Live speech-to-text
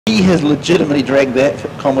He has legitimately dragged that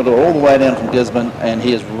Commodore all the way down from Gisborne, and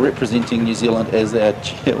he is representing New Zealand as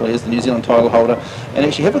the New Zealand title holder. And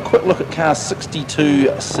actually have a quick look at car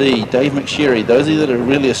 62C, Dave McSherry. Those of you that are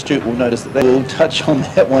really astute will notice that they will touch on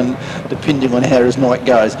that one depending on how his night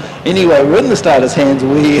goes. Anyway, we're in the starter's hands.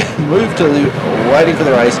 We move to waiting for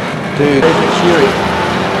the race to Dave McSherry.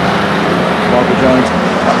 Michael Jones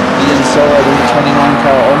up the inside in the 29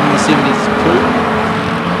 car on the 72.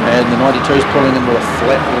 And the 92's pulling into a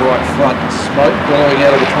flat right front, smoke blowing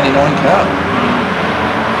out of the 29 car.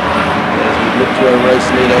 As we look to our race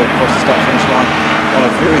leader across the start finish line on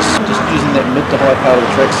a very, just using that mid to high part of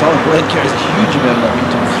the track. Glen carries a huge amount of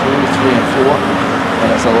momentum through 3 and 4. And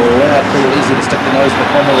it's allowed Paul easy to stick the nose of the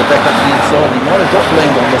Commodore back up to the inside. He might have got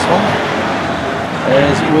land on this one.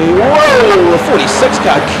 As we, whoa, the 46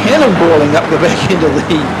 car cannonballing up the back end of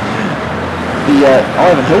the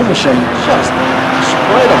Ivan Hill machine, just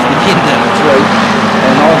straight off the end down the throat,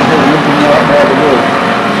 and Ivan Hill limping now up by the wall.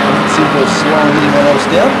 Doesn't seem to have slowing anyone else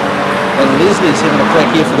down. And Leslie's having a crack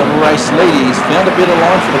here for the race lead. He's found a better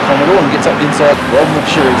line for the Commodore and gets up the inside. Rob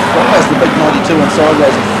McSherry fires the big 92 and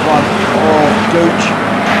sideways in front of Gooch.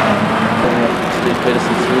 Steve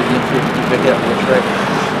Peterson through the infield to get back out to the track.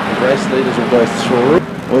 The race leaders will go through.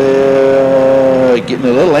 We're getting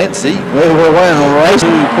a little antsy. We're away on the race.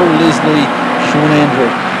 Paul Leslie, Sean Andrew,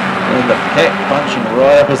 and the pack bunching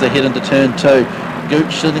right up as they head into turn 2.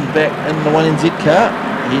 Gooch sitting back in the 1NZ car.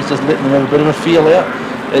 He's just letting them have a bit of a feel out.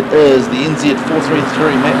 It is the NZ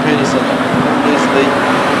 433, Matt Peterson, Leslie,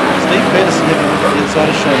 Steve Peterson having a look at the inside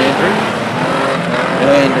of Sean Andrew,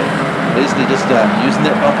 and Leslie just using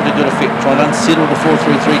that bumper to good effect, trying to unsettle the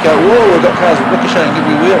 433 car. Whoa, we've got cars ricocheting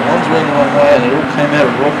everywhere. One's running the wrong way, and it all came out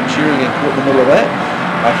of Rob McSherry and caught in the middle of that.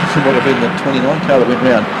 I think it would have been the 29 car that went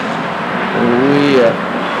round. We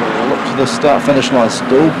look to the start finish line.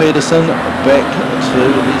 Still Peterson back to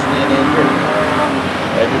Leslie and Andrew.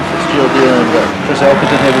 Adrian Fitzgerald there and Chris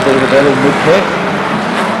Alperton have a bit of a battle mid-pack.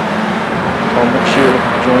 Tom McSherry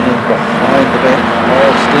joining behind the back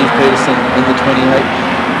of Steve Peterson in the 28.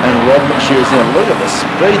 And Rob McSherry's now, look at the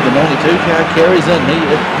speed the 92 car carries in. He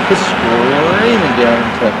is screaming down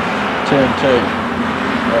into turn 2.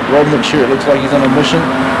 Rob McSherry looks like he's on a mission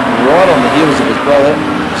right on the heels of his brother.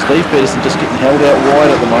 Steve Peterson just getting held out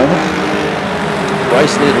wide at the moment.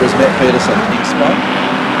 Race leader is Matt Peterson. Next spot.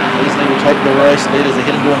 Leslie will take the race lead as they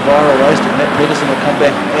head into a viral race, and Matt Peterson will come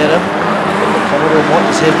back at him. The Commodore might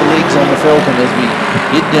just have the legs on the Falcon as we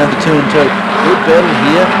head down to turn 2. Good battle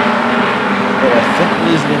here, but I think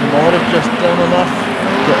Leslie might have just done enough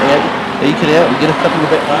to eke it out and get a couple of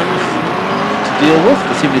back markers to deal with.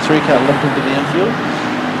 The 73 car limping to the infield,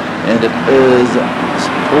 and it is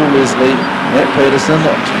Paul Leslie, Matt Peterson,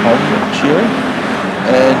 Tom McSherry.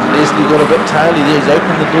 And Leslie got a bit taily there. He's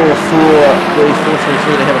opened the door for the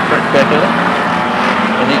 433 to have a crack back at him.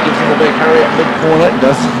 And he gives him a big hurry up mid-corner. It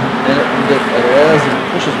does. And it allows him,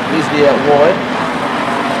 pushes Leslie out wide.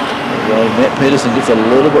 Well, Matt Peterson gets a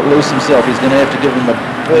little bit loose himself. He's going to have to give him a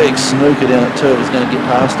big snooker down at 2 if he's going to get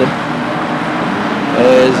past him.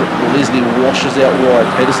 As Leslie washes out wide.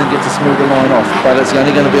 Peterson gets a smoother line off. But it's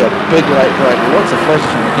only going to be a big late break. Lots of flashes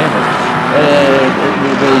from the cameras. And it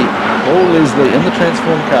will be Paul Leslie in the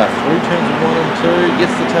transform car through turns 1 and 2,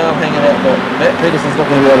 gets the tail hanging out, but Matt Peterson's not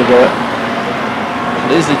going to be able to do it.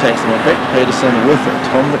 Leslie takes them back to Peterson with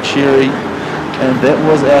Tom McSherry, and that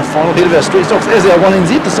was our final head of our street stocks as our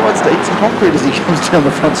 1NZ decides to eat some concrete as he comes down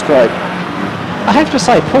the front straight. I have to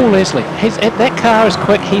say, Paul Leslie, that car is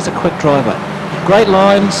quick, he's a quick driver. Great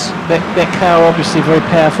lines, that car obviously very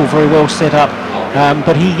powerful, very well set up,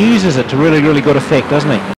 but he uses it to really, really good effect, doesn't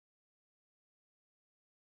he?